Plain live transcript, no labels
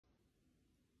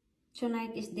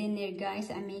Tonight is dinner, guys.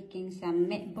 I'm making some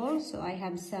meatballs. So I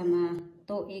have some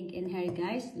 2 eggs in here,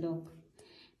 guys. Look.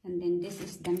 And then this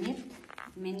is the meat,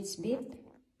 minced beef.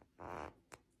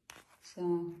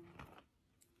 So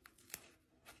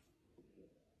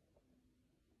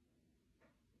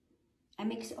I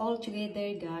mix all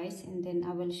together, guys, and then I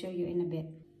will show you in a bit.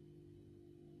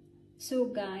 So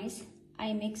guys,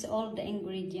 I mix all the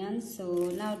ingredients. So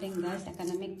now then, guys, I'm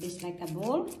gonna make this like a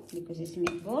bowl because it's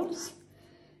meatballs.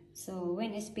 So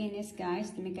when it's finished,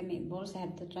 guys, to make a meatballs, I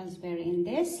have to transfer in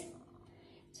this.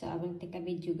 So I will take a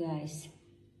video, guys,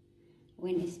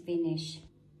 when it's finished.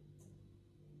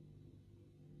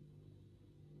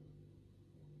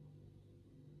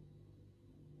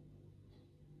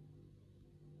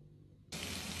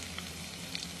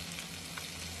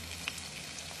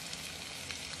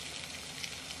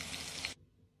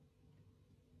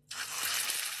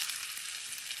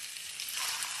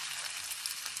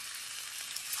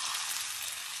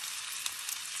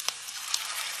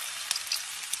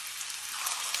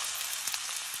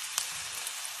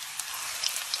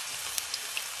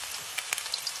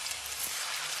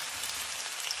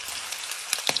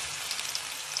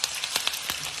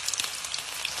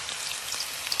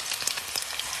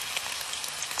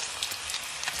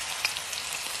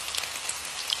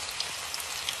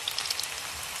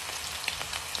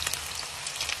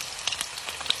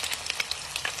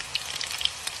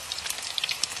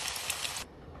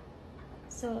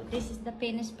 So this is the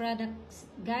finished products,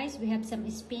 guys. We have some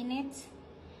spinach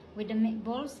with the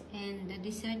meatballs, and the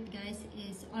dessert, guys,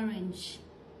 is orange.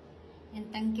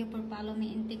 And thank you for following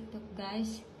me in TikTok,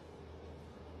 guys.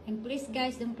 And please,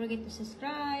 guys, don't forget to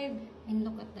subscribe and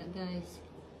look at that, guys.